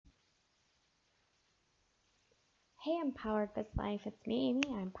Hey, Empowered Biz Life, it's me,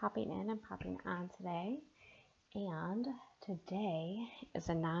 Amy. I'm popping in and popping on today. And today is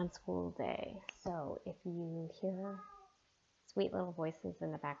a non-school day. So if you hear sweet little voices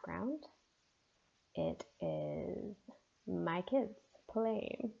in the background, it is my kids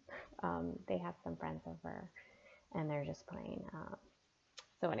playing. They have some friends over and they're just playing.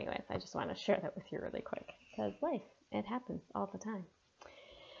 So anyways, I just want to share that with you really quick because life, it happens all the time.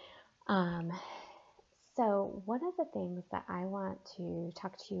 So one of the things that I want to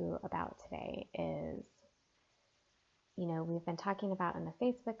talk to you about today is, we've been talking about in the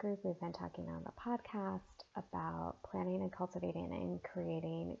Facebook group, we've been talking on the podcast about planning and cultivating and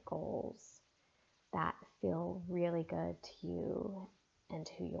creating goals that feel really good to you and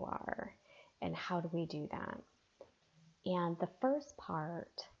who you are. And how do we do that? And the first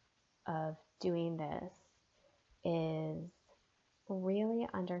part of doing this is really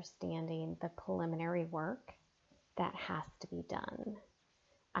understanding the preliminary work that has to be done.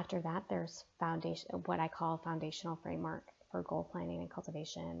 After that, there's what I call foundational framework for goal planning and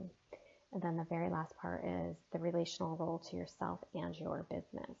cultivation. And then the very last part is the relational role to yourself and your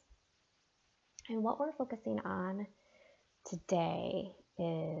business. And what we're focusing on today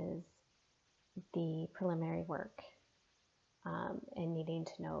is the preliminary work and needing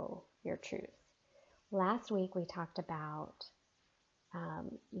to know your truth. Last week, we talked about,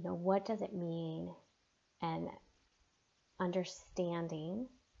 what does it mean and understanding,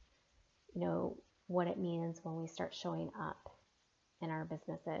 what it means when we start showing up in our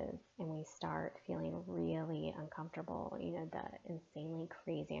businesses and we start feeling really uncomfortable, the insanely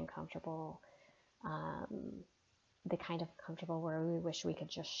crazy uncomfortable, the kind of comfortable where we wish we could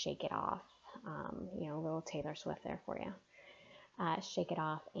just shake it off. A little Taylor Swift there for you. Shake it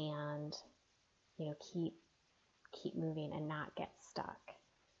off and, keep moving and not get stuck.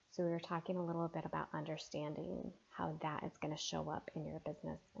 So we were talking a little bit about understanding how that is going to show up in your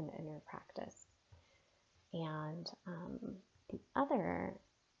business and in your practice. And the other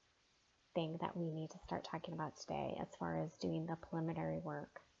thing that we need to start talking about today, as far as doing the preliminary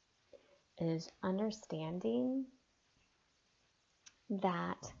work, is understanding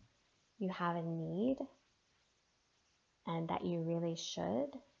that you have a need and that you really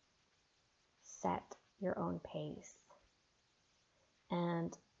should set your own pace.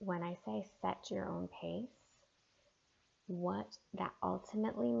 And when I say set your own pace, what that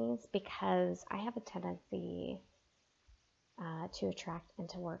ultimately means, because I have a tendency to attract and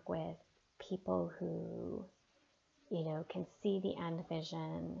to work with people who, can see the end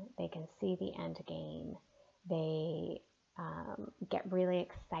vision, they can see the end game, they get really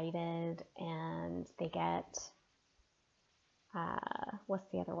excited, and they get, what's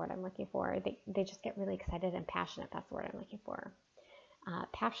the other word I'm looking for? They just get really excited and passionate, that's the word I'm looking for.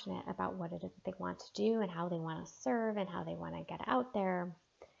 Passionate about what it is that they want to do and how they want to serve and how they want to get out there.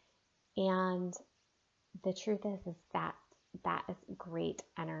 And the truth is that is great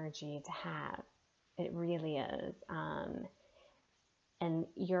energy to have. It really is. And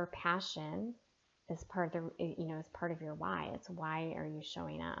your passion is part of is part of your why. It's why are you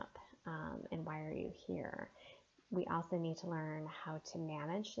showing up, and why are you here? We also need to learn how to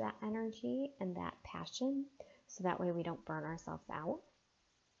manage that energy and that passion so that way we don't burn ourselves out.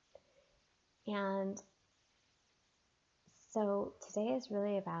 And so today is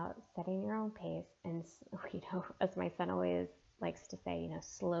really about setting your own pace and, as my son always likes to say,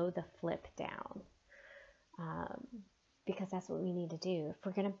 slow the flip down. Because that's what we need to do. If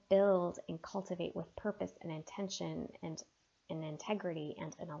we're going to build and cultivate with purpose and intention and integrity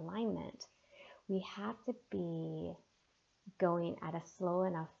and an alignment, we have to be going at a slow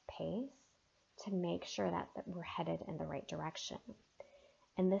enough pace to make sure that we're headed in the right direction.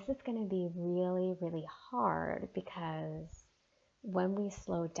 And this is going to be really, really hard because when we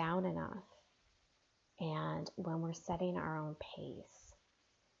slow down enough and when we're setting our own pace,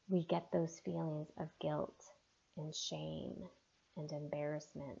 we get those feelings of guilt and shame and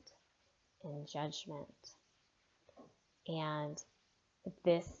embarrassment and judgment. And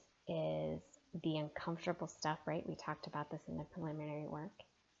this is the uncomfortable stuff, right? We talked about this in the preliminary work.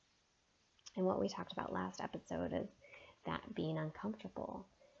 And what we talked about last episode is that being uncomfortable,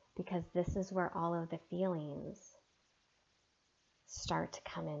 because this is where all of the feelings start to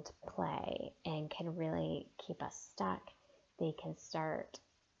come into play and can really keep us stuck. They can start,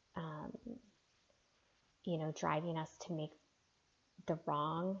 driving us to make the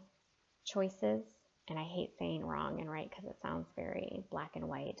wrong choices. And I hate saying wrong and right because it sounds very black and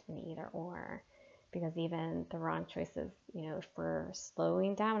white and either or, because even the wrong choices, if we're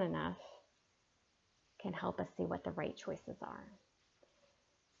slowing down enough, can help us see what the right choices are.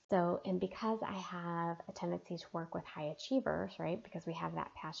 So, and because I have a tendency to work with high achievers, right? Because we have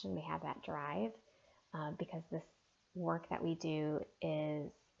that passion, we have that drive, because this work that we do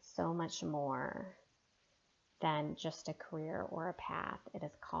is so much more than just a career or a path. It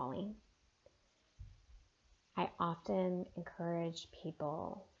is calling. I often encourage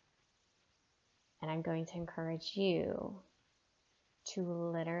people, and I'm going to encourage you, to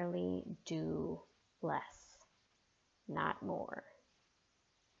literally do less, not more.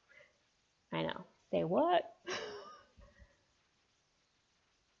 I know. Say what?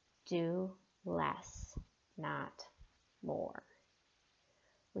 Do less, not more.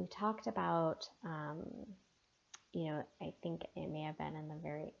 We talked about, I think it may have been in the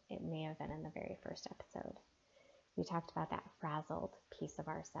very first episode. We talked about that frazzled piece of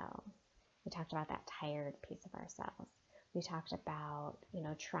ourselves. We talked about that tired piece of ourselves. We talked about,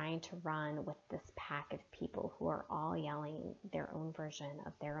 trying to run with this pack of people who are all yelling their own version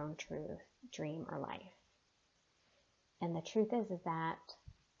of their own truth, dream, or life. And the truth is that,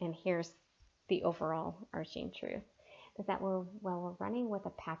 and here's the overall arching truth, is that when we're running with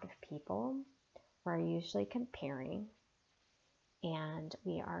a pack of people, we're usually comparing, and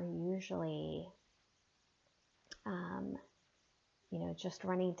we are usually, just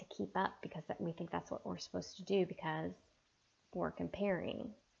running to keep up because we think that's what we're supposed to do because we're comparing.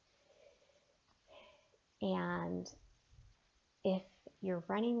 And if you're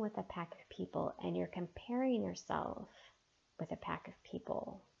running with a pack of people and you're comparing yourself with a pack of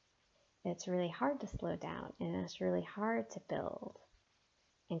people, it's really hard to slow down, and it's really hard to build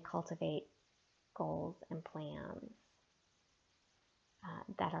and cultivate goals and plans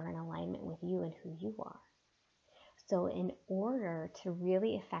that are in alignment with you and who you are. So in order to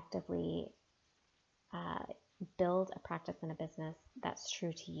really effectively build a practice and a business that's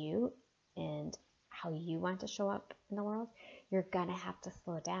true to you and how you want to show up in the world, you're going to have to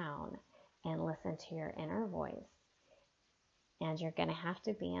slow down and listen to your inner voice. And you're going to have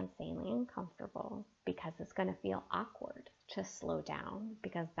to be insanely uncomfortable because it's going to feel awkward to slow down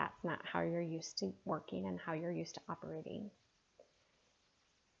because that's not how you're used to working and how you're used to operating.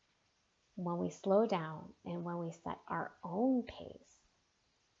 When we slow down and when we set our own pace,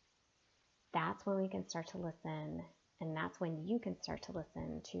 that's when we can start to listen, and that's when you can start to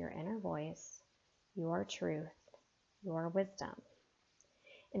listen to your inner voice, your truth, your wisdom.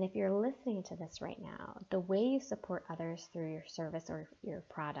 And if you're listening to this right now, the way you support others through your service or your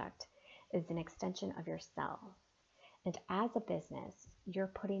product is an extension of yourself. And as a business,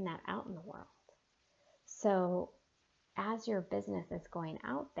 you're putting that out in the world. So as your business is going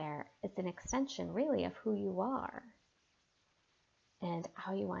out there, it's an extension really of who you are and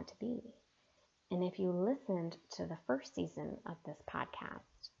how you want to be. And if you listened to the first season of this podcast,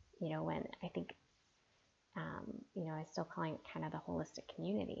 when I think, I still calling it kind of the holistic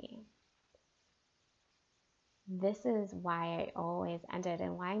community. This is why I always ended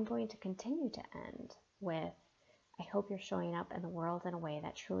and why I'm going to continue to end with, I hope you're showing up in the world in a way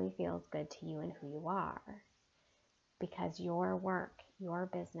that truly feels good to you and who you are. Because your work, your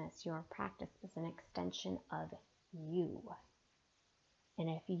business, your practice is an extension of you. And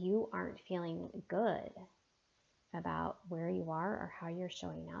if you aren't feeling good about where you are or how you're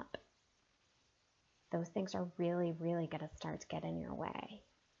showing up, those things are really, really going to start to get in your way.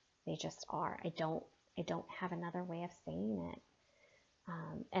 They just are. I don't have another way of saying it.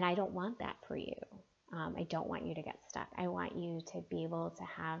 And I don't want that for you. I don't want you to get stuck. I want you to be able to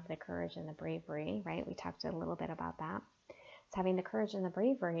have the courage and the bravery, right? We talked a little bit about that. It's having the courage and the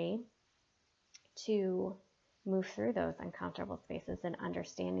bravery to move through those uncomfortable spaces and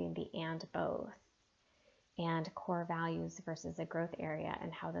understanding the and both, and core values versus a growth area,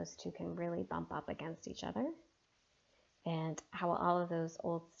 and how those two can really bump up against each other, and how all of those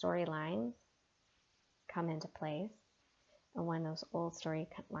old storylines come into place. And when those old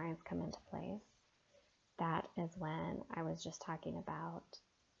storylines come into place, that is when I was just talking about,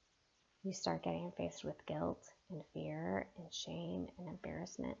 you start getting faced with guilt and fear and shame and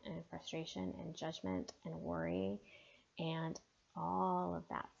embarrassment and frustration and judgment and worry, and all of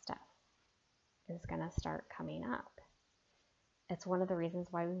that stuff is going to start coming up. It's one of the reasons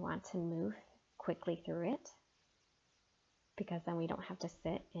why we want to move quickly through it, because then we don't have to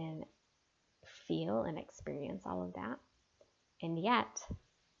sit and feel and experience all of that. And yet,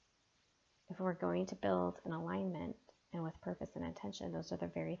 if we're going to build an alignment and with purpose and intention, those are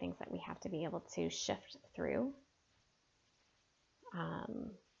the very things that we have to be able to shift through,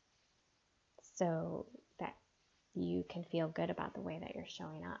 so that you can feel good about the way that you're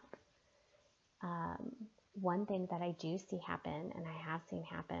showing up. One thing that I do see happen, and I have seen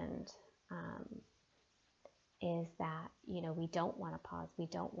happen is that, we don't want to pause. We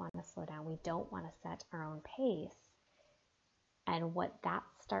don't want to slow down. We don't want to set our own pace. And what that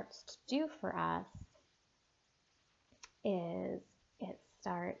starts to do for us is it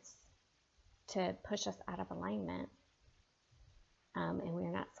starts to push us out of alignment. And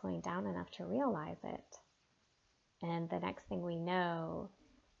we're not slowing down enough to realize it. And the next thing we know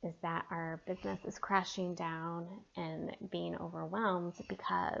is that our business is crashing down and being overwhelmed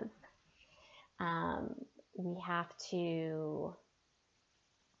because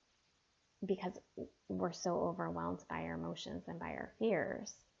because we're so overwhelmed by our emotions and by our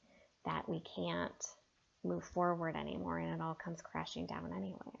fears that we can't move forward anymore, and it all comes crashing down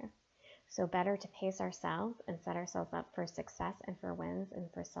anyway. So better to pace ourselves and set ourselves up for success and for wins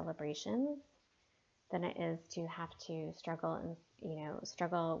and for celebrations than it is to have to struggle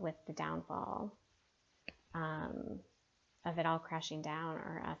with the downfall of it all crashing down,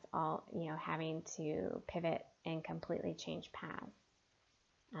 or us all, having to pivot and completely change paths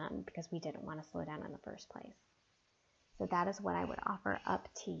because we didn't want to slow down in the first place. So that is what I would offer up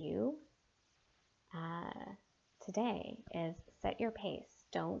to you today, is set your pace.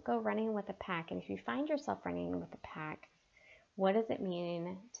 Don't go running with the pack. And if you find yourself running with the pack, what does it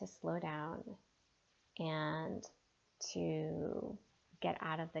mean to slow down and to get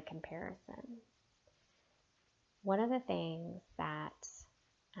out of the comparison? One of the things that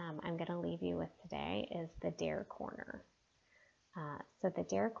I'm going to leave you with today is the Dare Corner. So the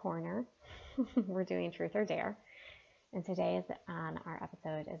Dare Corner, we're doing Truth or Dare, and today is our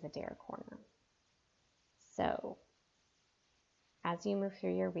episode is a Dare Corner. So as you move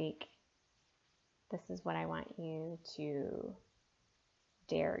through your week, this is what I want you to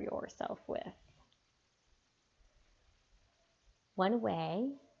dare yourself with. One way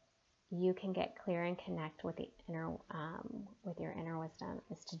you can get clear and connect with with your inner wisdom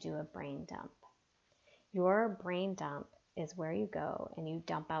is to do a brain dump. Your brain dump is where you go and you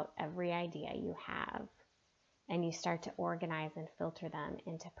dump out every idea you have, and you start to organize and filter them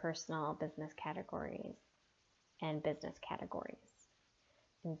into personal business categories and business categories.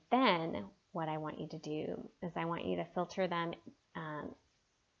 And then what I want you to do is I want you to filter them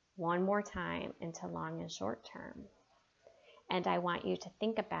one more time into long and short term. And I want you to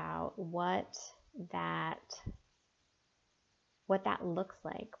think about what that looks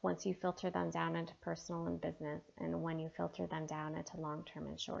like once you filter them down into personal and business, and when you filter them down into long-term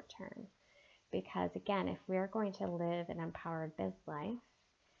and short-term. Because again, if we're going to live an empowered biz life,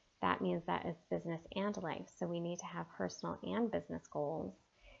 that means that it's business and life. So we need to have personal and business goals.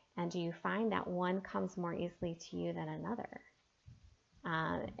 And do you find that one comes more easily to you than another?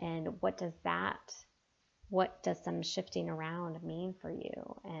 And what does some shifting around mean for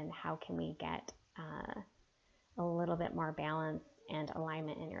you? And how can we get a little bit more balance and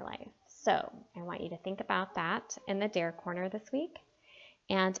alignment in your life? So I want you to think about that in the Dare Corner this week.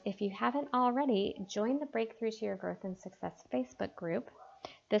 And if you haven't already, join the Breakthrough to Your Growth and Success Facebook group.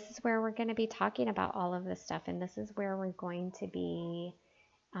 This is where we're going to be talking about all of this stuff. And this is where we're going to be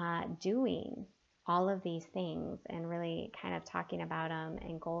doing all of these things and really kind of talking about them,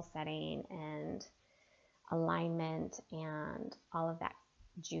 and goal setting and alignment and all of that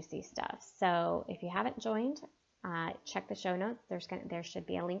juicy stuff. So if you haven't joined, check the show notes. There should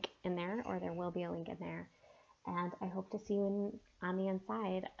be a link in there, or there will be a link in there. And I hope to see you on the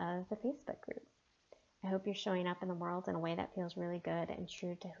inside of the Facebook group. I hope you're showing up in the world in a way that feels really good and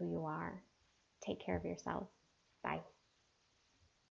true to who you are. Take care of yourself. Bye.